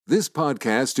This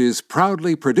podcast is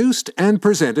proudly produced and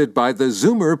presented by the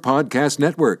Zoomer Podcast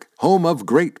Network, home of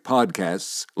great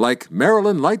podcasts like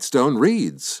Marilyn Lightstone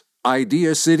Reads,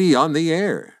 Idea City on the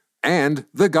Air, and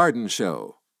The Garden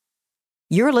Show.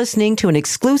 You're listening to an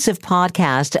exclusive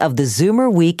podcast of the Zoomer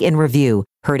Week in Review,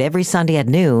 heard every Sunday at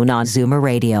noon on Zoomer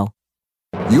Radio.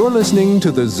 You're listening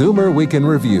to the Zoomer Week in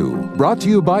Review, brought to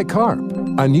you by CARP,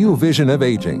 a new vision of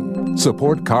aging.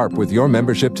 Support CARP with your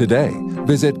membership today.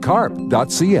 Visit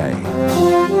carp.ca.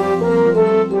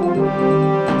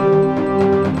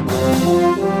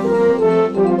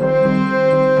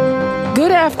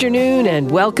 Good afternoon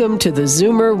and welcome to the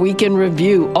Zoomer Week in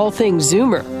Review, all things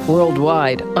Zoomer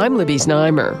worldwide. I'm Libby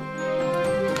Znaimer.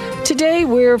 Today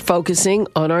we're focusing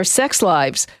on our sex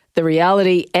lives, the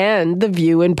reality and the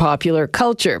view in popular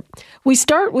culture. We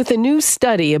start with a new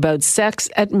study about sex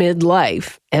at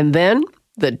midlife, and then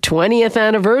the 20th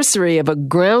anniversary of a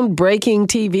groundbreaking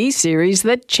TV series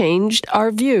that changed our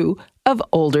view of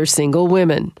older single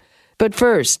women. But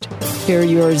first, here are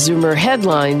your Zoomer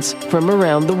headlines from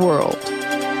around the world.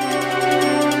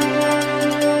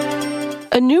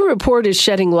 A new report is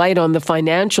shedding light on the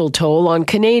financial toll on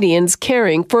Canadians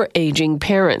caring for aging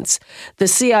parents. The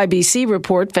CIBC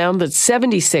report found that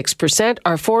 76%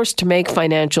 are forced to make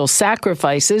financial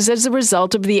sacrifices as a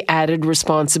result of the added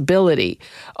responsibility.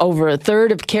 Over a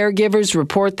third of caregivers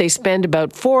report they spend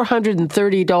about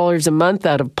 $430 a month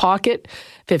out of pocket.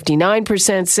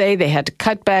 59% say they had to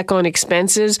cut back on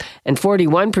expenses, and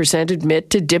 41% admit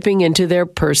to dipping into their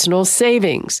personal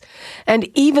savings. And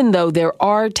even though there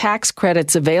are tax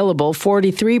credits available,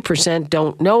 43%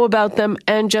 don't know about them,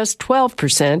 and just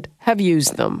 12% have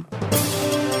used them.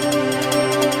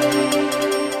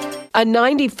 A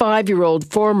 95-year-old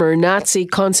former Nazi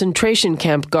concentration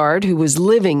camp guard who was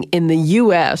living in the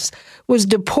U.S. was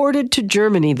deported to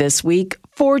Germany this week,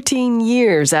 14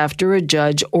 years after a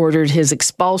judge ordered his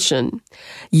expulsion.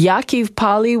 Yakiv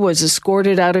Pali was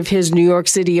escorted out of his New York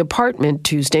City apartment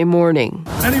Tuesday morning.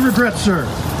 Any regrets, sir?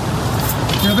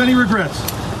 Do you have any regrets?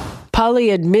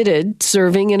 Pali admitted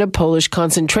serving in a Polish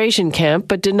concentration camp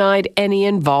but denied any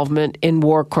involvement in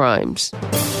war crimes.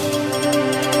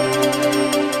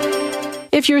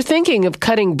 If you're thinking of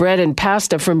cutting bread and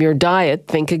pasta from your diet,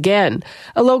 think again.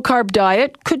 A low-carb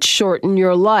diet could shorten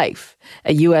your life.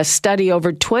 A U.S. study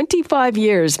over 25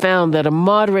 years found that a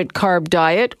moderate carb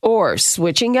diet or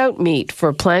switching out meat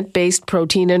for plant-based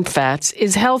protein and fats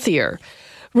is healthier.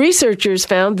 Researchers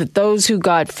found that those who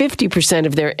got 50%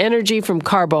 of their energy from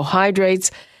carbohydrates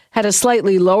had a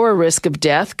slightly lower risk of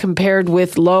death compared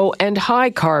with low and high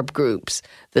carb groups.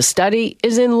 The study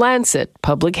is in Lancet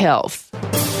Public Health.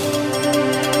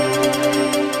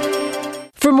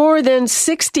 For more than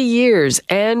 60 years,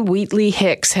 Anne Wheatley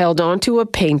Hicks held on to a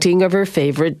painting of her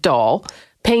favorite doll,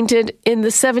 painted in the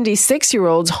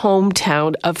 76-year-old's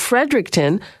hometown of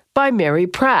Fredericton by Mary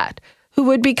Pratt, who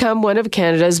would become one of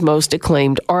Canada's most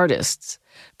acclaimed artists.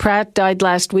 Pratt died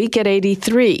last week at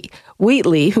 83.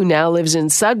 Wheatley, who now lives in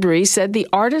Sudbury, said the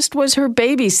artist was her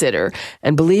babysitter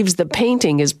and believes the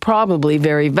painting is probably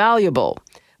very valuable.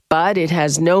 But it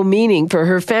has no meaning for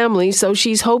her family, so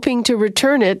she's hoping to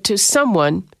return it to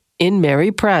someone in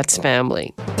Mary Pratt's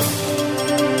family.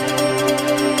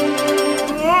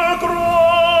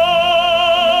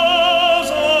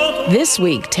 This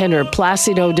week, tenor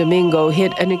Placido Domingo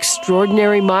hit an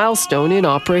extraordinary milestone in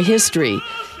opera history.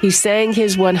 He sang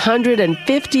his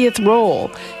 150th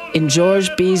role in Georges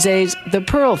Bizet's The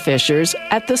Pearl Fishers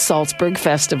at the Salzburg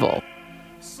Festival.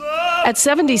 At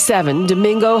 77,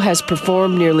 Domingo has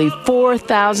performed nearly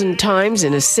 4,000 times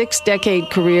in a 6-decade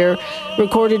career,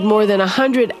 recorded more than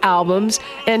 100 albums,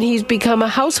 and he's become a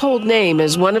household name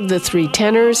as one of the three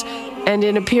tenors and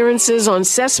in appearances on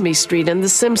Sesame Street and The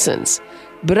Simpsons.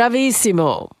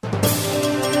 Bravissimo!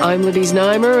 I'm Libby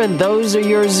Znaimer, and those are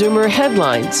your Zoomer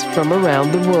headlines from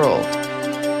around the world.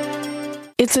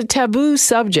 It's a taboo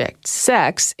subject,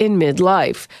 sex in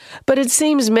midlife. But it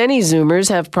seems many Zoomers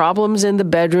have problems in the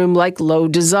bedroom like low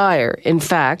desire. In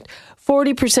fact,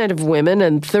 40% of women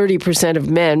and 30% of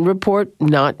men report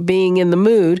not being in the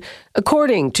mood,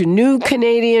 according to new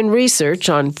Canadian research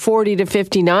on 40 to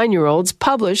 59-year-olds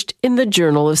published in the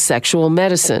Journal of Sexual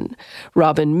Medicine.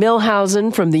 Robin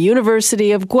Milhausen from the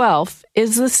University of Guelph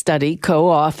is the study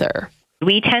co-author.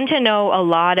 We tend to know a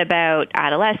lot about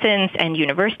adolescents and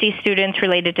university students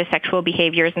related to sexual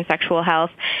behaviors and sexual health,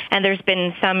 and there's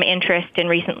been some interest in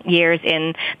recent years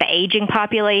in the aging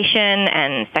population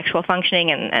and sexual functioning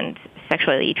and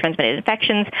sexually transmitted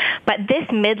infections. But this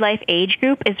midlife age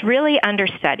group is really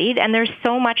understudied, and there's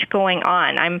so much going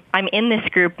on. I'm in this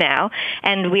group now,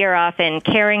 and we are often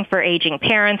caring for aging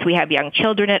parents. We have young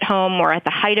children at home. We're at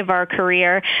the height of our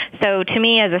career. So to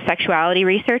me, as a sexuality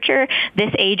researcher,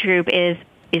 this age group is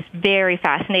very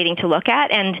fascinating to look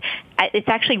at, and it's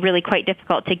actually really quite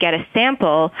difficult to get a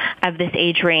sample of this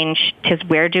age range, because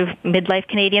where do midlife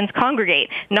Canadians congregate?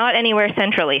 Not anywhere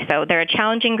centrally, so they're a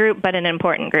challenging group, but an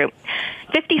important group.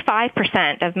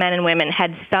 55% of men and women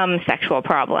had some sexual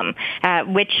problem,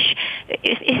 which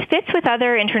fits with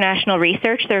other international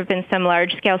research. There have been some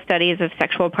large-scale studies of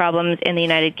sexual problems in the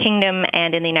United Kingdom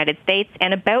and in the United States,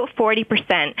 and about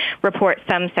 40% report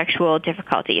some sexual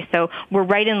difficulty. So we're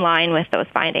right in line with those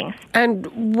findings.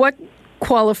 And what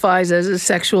qualifies as a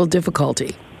sexual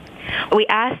difficulty? We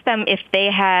asked them if they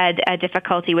had a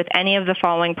difficulty with any of the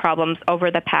following problems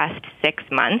over the past 6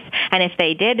 months, and if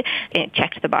they did, it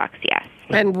checked the box, yes.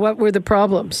 And what were the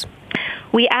problems?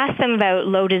 We asked them about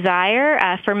low desire.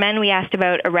 For men, we asked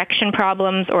about erection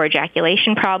problems or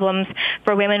ejaculation problems.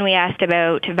 For women, we asked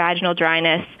about vaginal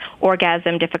dryness,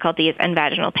 orgasm difficulties, and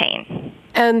vaginal pain.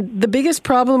 And the biggest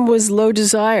problem was low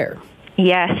desire.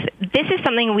 Yes, this is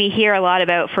something we hear a lot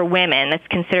about for women. That's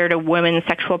considered a women's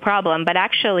sexual problem, but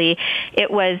actually it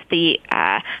was the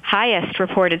highest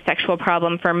reported sexual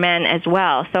problem for men as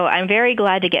well. So I'm very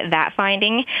glad to get that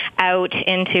finding out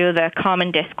into the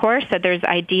common discourse, that there's this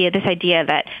idea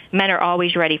that men are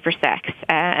always ready for sex,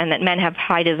 and that men have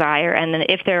high desire, and that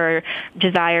if there are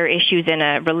desire issues in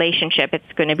a relationship,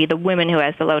 it's going to be the woman who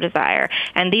has the low desire.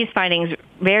 And these findings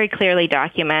very clearly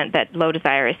document that low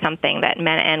desire is something that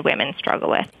men and women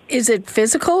struggle with. Is it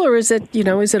physical, or is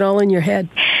it all in your head?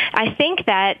 I think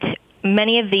that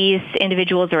many of these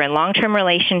individuals are in long-term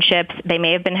relationships. They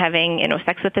may have been having,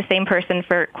 sex with the same person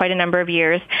for quite a number of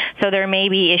years. So there may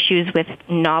be issues with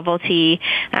novelty.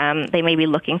 They may be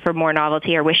looking for more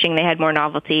novelty or wishing they had more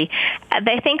novelty.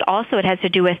 I think also it has to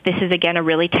do with, this is again a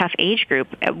really tough age group.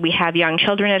 We have young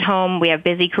children at home. We have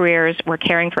busy careers. We're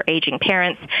caring for aging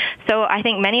parents. So I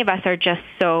think many of us are just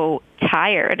so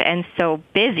tired and so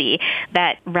busy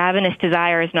that ravenous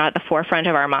desire is not at the forefront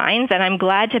of our minds. And I'm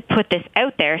glad to put this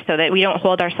out there so that we don't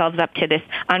hold ourselves up to this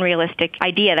unrealistic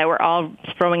idea that we're all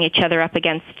throwing each other up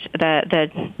against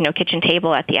the kitchen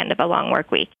table at the end of a long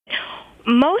work week.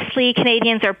 Mostly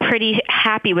Canadians are pretty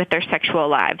happy with their sexual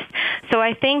lives. So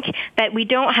I think that we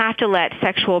don't have to let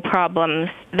sexual problems,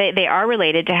 they are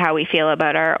related to how we feel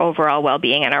about our overall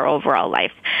well-being and our overall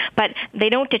life, but they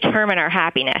don't determine our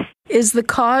happiness. Is the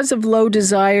cause of low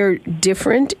desire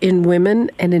different in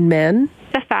women and in men?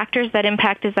 The factors that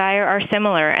impact desire are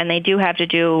similar, and they do have to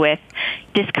do with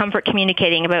discomfort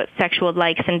communicating about sexual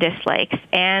likes and dislikes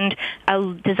and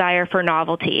a desire for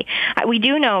novelty. We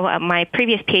do know my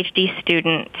previous PhD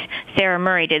student, Sarah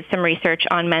Murray, did some research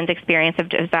on men's experience of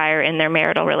desire in their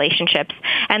marital relationships.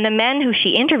 And the men who she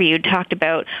interviewed talked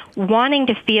about wanting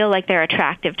to feel like they're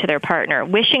attractive to their partner,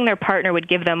 wishing their partner would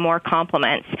give them more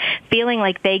compliments, feeling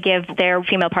like they give their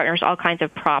female partners all kinds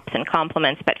of props and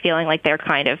compliments, but feeling like they're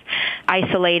kind of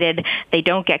isolated. They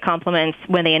don't get compliments.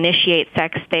 When they initiate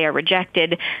sex, they are rejected.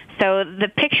 So the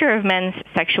picture of men's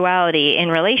sexuality in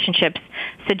relationships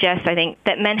suggests, I think,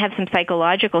 that men have some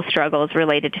psychological struggles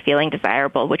related to feeling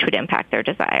desirable, which would impact their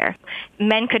desire.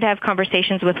 Men could have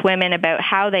conversations with women about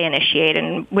how they initiate,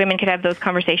 and women could have those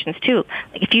conversations too.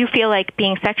 Like, if you feel like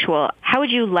being sexual, how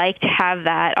would you like to have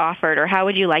that offered, or how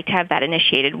would you like to have that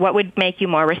initiated? What would make you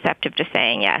more receptive to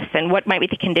saying yes, and what might be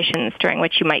the conditions during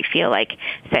which you might feel like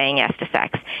saying yes to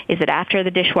sex? Is it after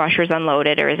the dishwasher is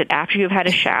unloaded, or is it after you've had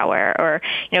a shower? Or,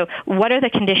 what are the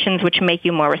conditions which make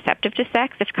you more receptive to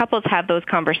sex? If couples have those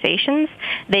conversations,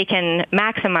 they can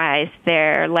maximize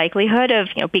their likelihood of,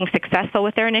 being successful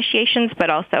with their initiations, but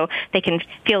also they can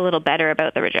feel a little better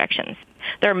about the rejections.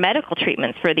 There are medical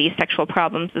treatments for these sexual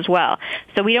problems as well.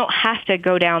 So we don't have to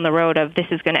go down the road of this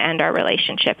is going to end our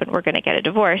relationship and we're going to get a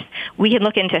divorce. We can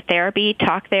look into therapy,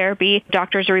 talk therapy.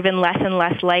 Doctors are even less and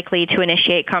less likely to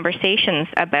initiate conversations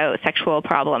about sexual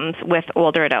problems with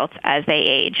older adults as they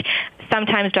age.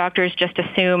 Sometimes doctors just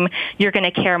assume you're going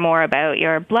to care more about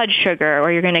your blood sugar, or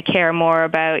you're going to care more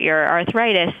about your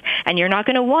arthritis, and you're not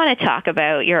going to want to talk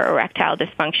about your erectile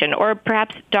dysfunction. Or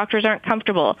perhaps doctors aren't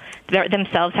comfortable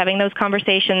themselves having those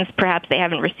conversations. Perhaps they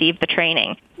haven't received the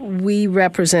training. We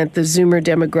represent the Zoomer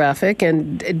demographic,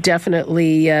 and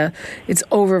definitely it's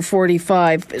over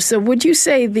 45. So would you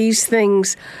say these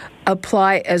things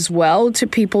apply as well to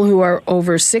people who are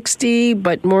over 60,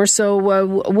 but more so,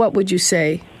 what would you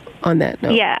say? on that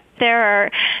note. Yeah, there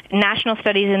are national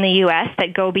studies in the U.S.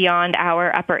 that go beyond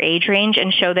our upper age range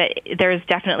and show that there's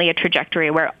definitely a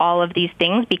trajectory where all of these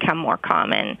things become more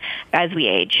common as we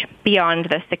age, beyond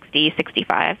the 60,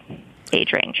 65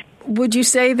 age range. Would you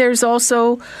say there's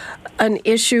also an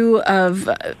issue of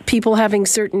people having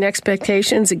certain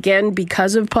expectations, again,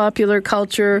 because of popular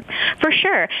culture? For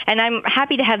sure. And I'm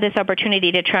happy to have this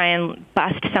opportunity to try and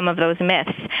bust some of those myths.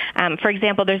 For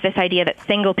example, there's this idea that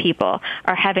single people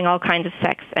are having all kinds of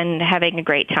sex and having a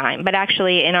great time. But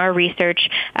actually, in our research,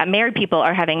 married people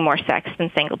are having more sex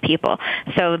than single people.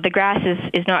 So the grass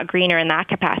is not greener in that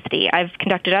capacity. I've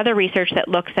conducted other research that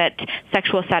looks at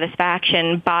sexual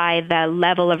satisfaction by the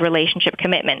level of relationship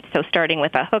commitment. So starting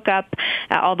with a hookup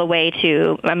all the way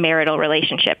to a marital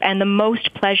relationship. And the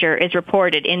most pleasure is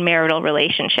reported in marital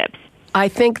relationships. I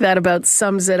think that about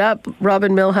sums it up.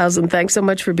 Robin Milhausen, thanks so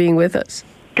much for being with us.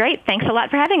 Great. Thanks a lot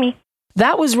for having me.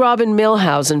 That was Robin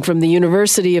Milhausen from the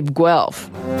University of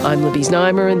Guelph. I'm Libby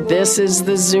Znaimer, and this is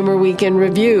the Zoomer Week in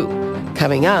Review.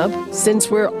 Coming up, since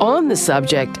we're on the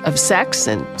subject of sex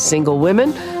and single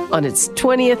women, on its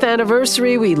 20th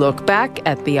anniversary, we look back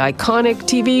at the iconic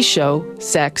TV show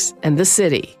Sex and the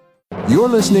City. You're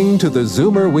listening to the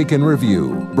Zoomer Week in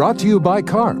Review, brought to you by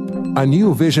CARP, a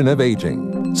new vision of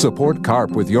aging. Support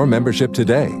CARP with your membership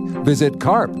today. Visit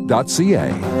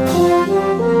carp.ca.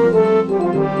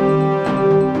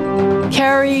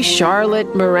 Carrie,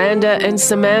 Charlotte, Miranda, and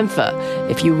Samantha.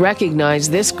 If you recognize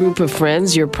this group of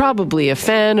friends, you're probably a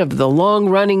fan of the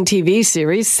long-running TV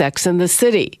series Sex and the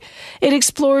City. It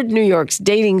explored New York's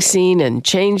dating scene and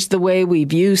changed the way we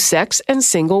view sex and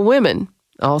single women.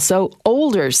 Also,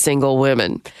 older single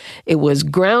women. It was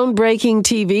groundbreaking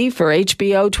TV for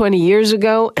HBO 20 years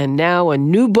ago, and now a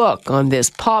new book on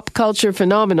this pop culture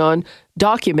phenomenon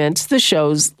documents the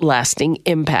show's lasting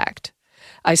impact.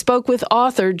 I spoke with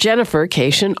author Jennifer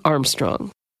Keishin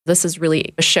Armstrong. This is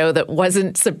really a show that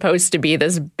wasn't supposed to be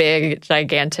this big,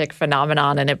 gigantic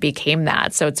phenomenon, and it became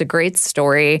that. So it's a great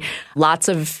story. Lots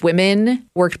of women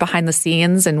worked behind the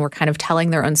scenes and were kind of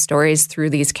telling their own stories through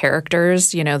these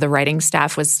characters. You know, the writing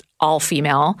staff was all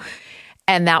female,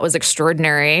 and that was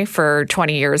extraordinary for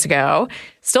 20 years ago.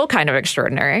 Still kind of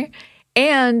extraordinary.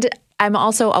 And I'm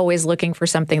also always looking for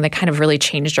something that kind of really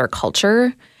changed our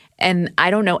culture. And I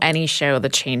don't know any show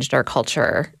that changed our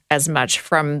culture as much,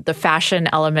 from the fashion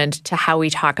element to how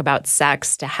we talk about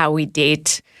sex, to how we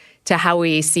date, to how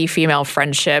we see female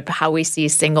friendship, how we see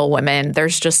single women.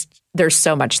 There's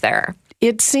so much there.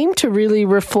 It seemed to really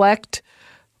reflect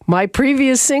my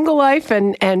previous single life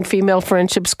and female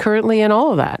friendships currently and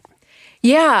all of that.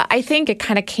 Yeah, I think it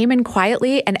kind of came in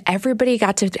quietly, and everybody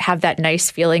got to have that nice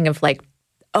feeling of like,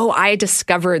 oh, I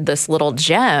discovered this little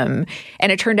gem.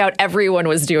 And it turned out everyone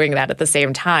was doing that at the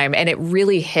same time. And it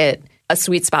really hit a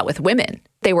sweet spot with women.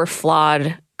 They were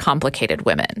flawed, complicated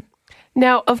women.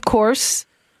 Now, of course,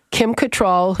 Kim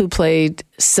Cattrall, who played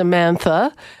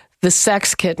Samantha, the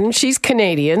sex kitten, she's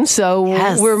Canadian, so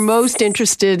we're most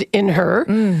interested in her.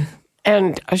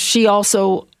 And she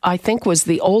also, I think, was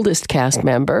the oldest cast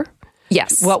member.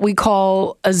 Yes. What we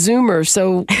call a Zoomer.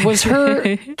 So was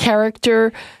her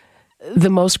character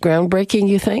the most groundbreaking,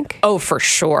 you think? Oh, for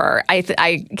sure. I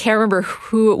can't remember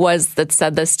who it was that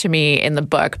said this to me in the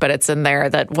book, but it's in there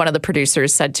that one of the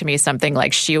producers said to me something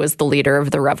like she was the leader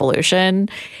of the revolution.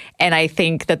 And I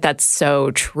think that that's so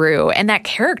true. And that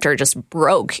character just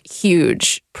broke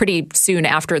huge pretty soon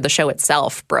after the show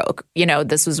itself broke. You know,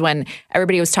 this was when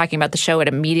everybody was talking about the show, and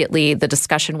immediately the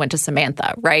discussion went to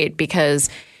Samantha, right?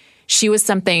 Because she was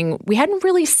something we hadn't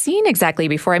really seen exactly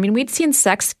before. I mean, we'd seen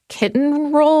sex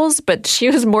kitten roles, but she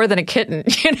was more than a kitten.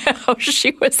 You know,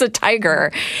 she was a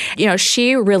tiger. You know,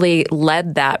 she really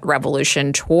led that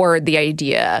revolution toward the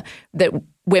idea that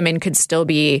women could still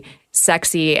be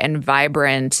sexy and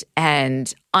vibrant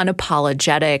and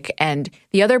unapologetic. And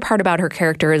the other part about her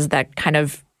character is that kind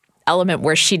of element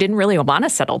where she didn't really want to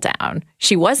settle down.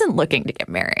 She wasn't looking to get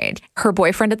married. Her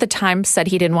boyfriend at the time said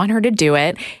he didn't want her to do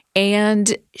it.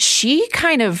 And she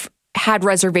kind of had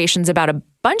reservations about a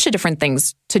bunch of different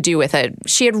things to do with it.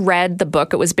 She had read the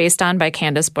book it was based on by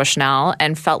Candace Bushnell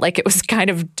and felt like it was kind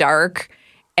of dark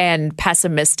and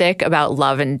pessimistic about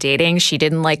love and dating. She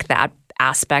didn't like that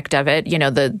aspect of it. You know,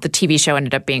 the TV show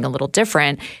ended up being a little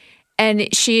different.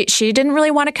 And she didn't really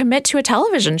want to commit to a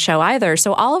television show either.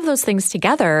 So all of those things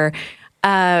together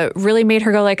really made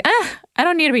her go like, I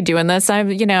don't need to be doing this.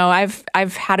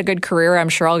 I've had a good career. I'm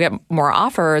sure I'll get more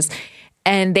offers.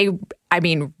 And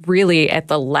really at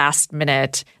the last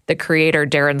minute, the creator,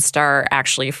 Darren Star,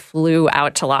 actually flew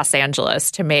out to Los Angeles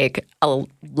to make a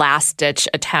last-ditch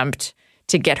attempt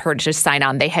to get her to sign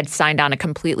on. They had signed on a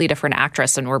completely different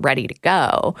actress and were ready to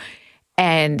go.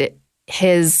 And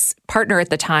his partner at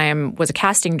the time was a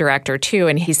casting director too,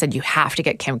 and he said, you have to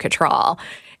get Kim Cattrall.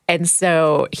 And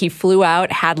so he flew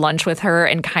out, had lunch with her,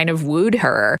 and kind of wooed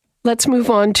her. Let's move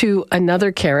on to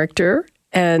another character,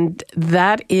 and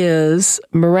that is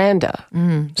Miranda.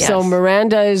 Yes. So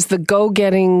Miranda is the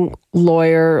go-getting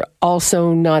lawyer,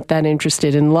 also not that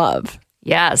interested in love.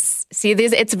 Yes. See,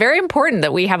 it's very important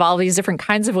that we have all these different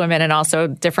kinds of women and also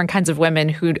different kinds of women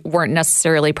who weren't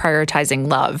necessarily prioritizing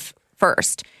love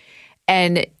first.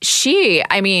 And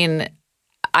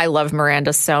I love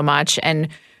Miranda so much. And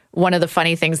one of the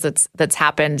funny things that's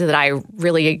happened that I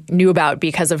really knew about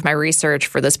because of my research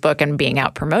for this book and being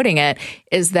out promoting it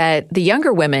is that the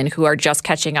younger women who are just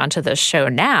catching on to this show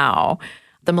now,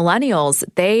 the millennials,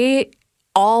 they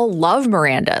all love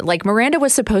Miranda. Like, Miranda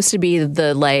was supposed to be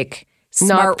the smart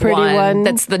not pretty one.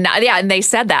 That's and they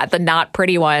said that, the not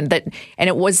pretty one.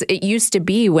 It used to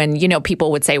be when,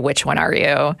 people would say, which one are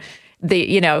you?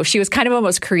 She was kind of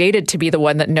almost created to be the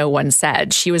one that no one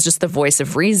said. She was just the voice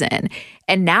of reason.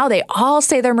 And now they all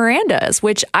say they're Mirandas,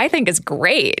 which I think is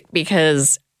great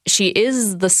because she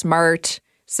is the smart,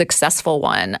 successful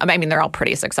one. I mean, they're all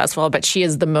pretty successful, but she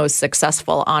is the most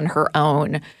successful on her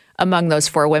own among those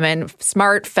four women.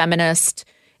 Smart, feminist,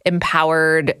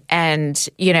 empowered, and,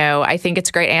 I think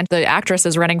it's great. And the actress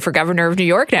is running for governor of New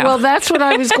York now. Well, that's what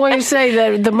I was going to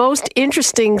say. The most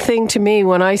interesting thing to me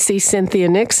when I see Cynthia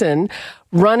Nixon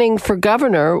running for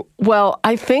governor, well,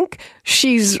 I think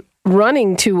she's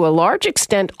running to a large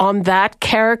extent on that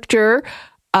character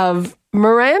of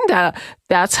Miranda.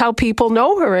 That's how people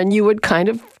know her, and you would kind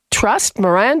of trust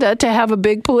Miranda to have a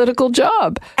big political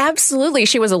job. Absolutely.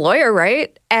 She was a lawyer,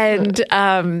 right? And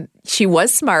she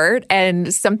was smart.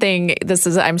 And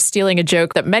I'm stealing a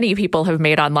joke that many people have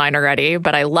made online already,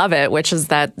 but I love it, which is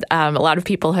that a lot of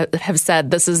people have said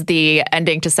this is the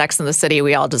ending to Sex and the City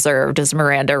we all deserved, is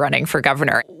Miranda running for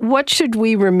governor. What should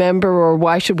we remember, or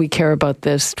why should we care about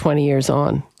this 20 years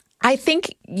on? I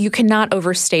think you cannot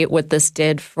overstate what this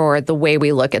did for the way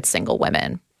we look at single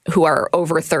women who are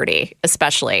over 30,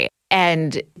 especially.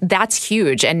 And that's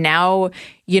huge. And now,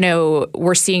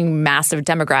 we're seeing massive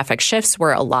demographic shifts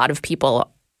where a lot of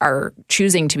people are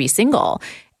choosing to be single.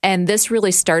 And this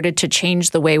really started to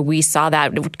change the way we saw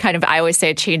that. I always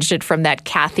say it changed it from that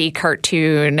Kathy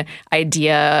cartoon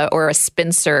idea or a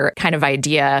spinster kind of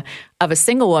idea of a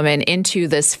single woman into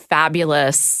this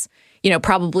fabulous,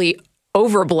 probably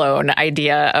overblown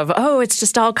idea of, it's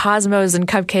just all Cosmos and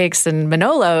cupcakes and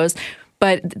Manolos.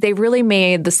 But they really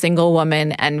made the single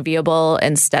woman enviable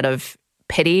instead of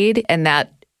pitied, and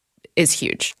that is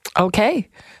huge. Okay.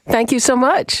 Thank you so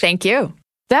much. Thank you.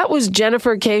 That was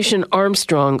Jennifer Keishin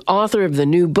Armstrong, author of the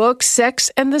new book,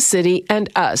 Sex and the City and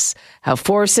Us, How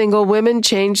Four Single Women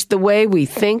Changed the Way We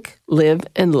Think, Live,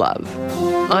 and Love.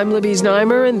 I'm Libby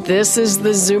Znaimer, and this is the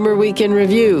Zoomer Week in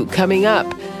Review. Coming up,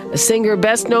 a singer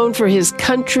best known for his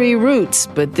country roots,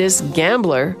 but this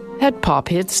gambler had pop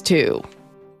hits too.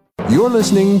 You're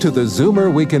listening to the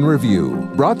Zoomer Week in Review,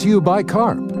 brought to you by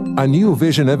CARP, a new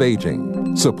vision of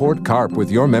aging. Support CARP with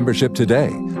your membership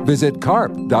today. Visit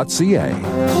carp.ca.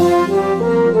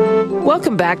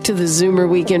 Welcome back to the Zoomer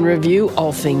Week in Review,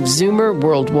 all things Zoomer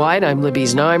worldwide. I'm Libby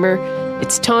Znaimer.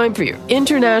 It's time for your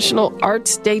International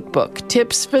Arts Datebook,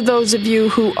 tips for those of you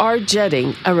who are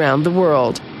jetting around the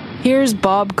world. Here's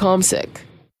Bob Komsic.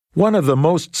 One of the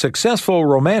most successful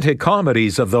romantic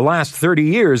comedies of the last 30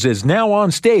 years is now on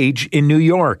stage in New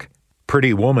York.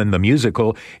 Pretty Woman the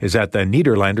Musical is at the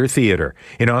Nederlander Theatre.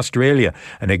 In Australia,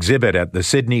 an exhibit at the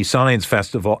Sydney Science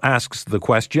Festival asks the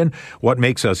question, what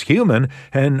makes us human,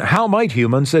 and how might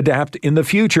humans adapt in the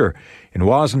future? In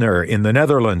Wassenaar, in the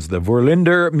Netherlands, the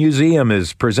Verlinder Museum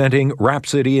is presenting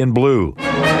Rhapsody in Blue.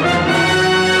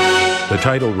 The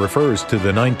title refers to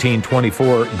the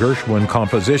 1924 Gershwin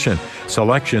composition.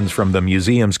 Selections from the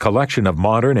museum's collection of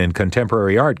modern and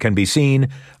contemporary art can be seen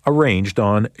arranged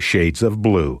on shades of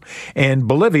blue. And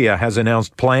Bolivia has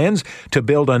announced plans to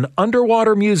build an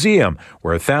underwater museum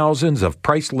where thousands of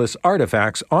priceless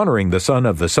artifacts honoring the son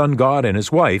of the sun god and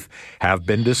his wife have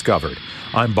been discovered.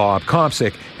 I'm Bob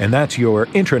Komsic, and that's your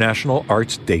International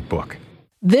Arts Datebook.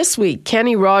 This week,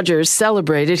 Kenny Rogers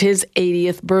celebrated his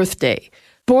 80th birthday.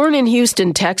 Born in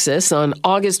Houston, Texas on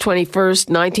August 21st,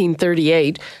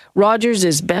 1938, Rogers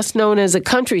is best known as a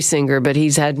country singer, but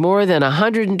he's had more than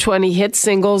 120 hit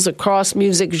singles across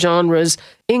music genres,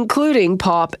 including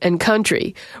pop and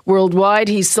country. Worldwide,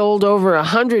 he's sold over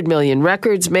 100 million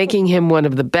records, making him one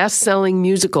of the best-selling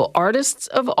musical artists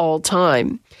of all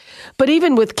time. But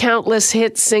even with countless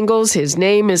hit singles, his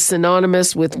name is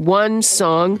synonymous with one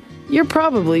song you're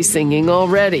probably singing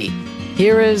already.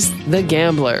 Here is The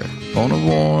Gambler. On a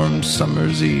warm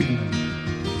summer's evening,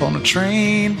 on a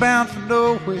train bound for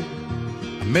nowhere,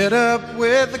 I met up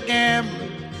with a gambler.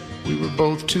 We were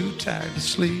both too tired to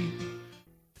sleep.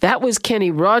 That was Kenny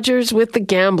Rogers with The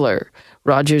Gambler.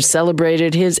 Rogers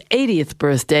celebrated his 80th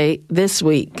birthday this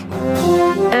week.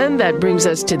 And that brings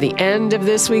us to the end of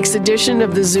this week's edition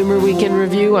of the Zoomer Week in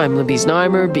Review. I'm Libby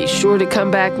Znaimer. Be sure to come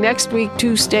back next week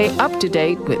to stay up to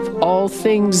date with all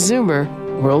things Zoomer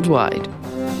worldwide.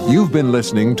 You've been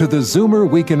listening to the Zoomer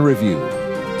Week in Review,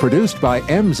 produced by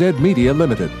MZ Media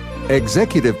Limited.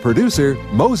 Executive producer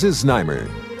Moses Znaimer.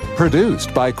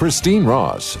 Produced by Christine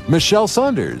Ross, Michelle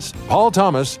Saunders, Paul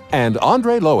Thomas, and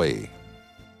Andre Lowy.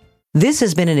 This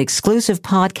has been an exclusive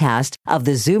podcast of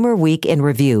the Zoomer Week in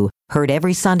Review, heard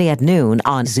every Sunday at noon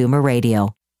on Zoomer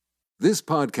Radio. This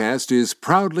podcast is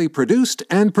proudly produced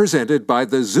and presented by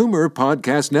the Zoomer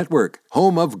Podcast Network,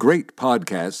 home of great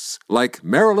podcasts like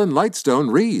Marilyn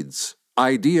Lightstone Reads,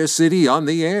 Idea City on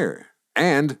the Air,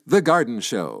 and The Garden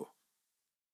Show.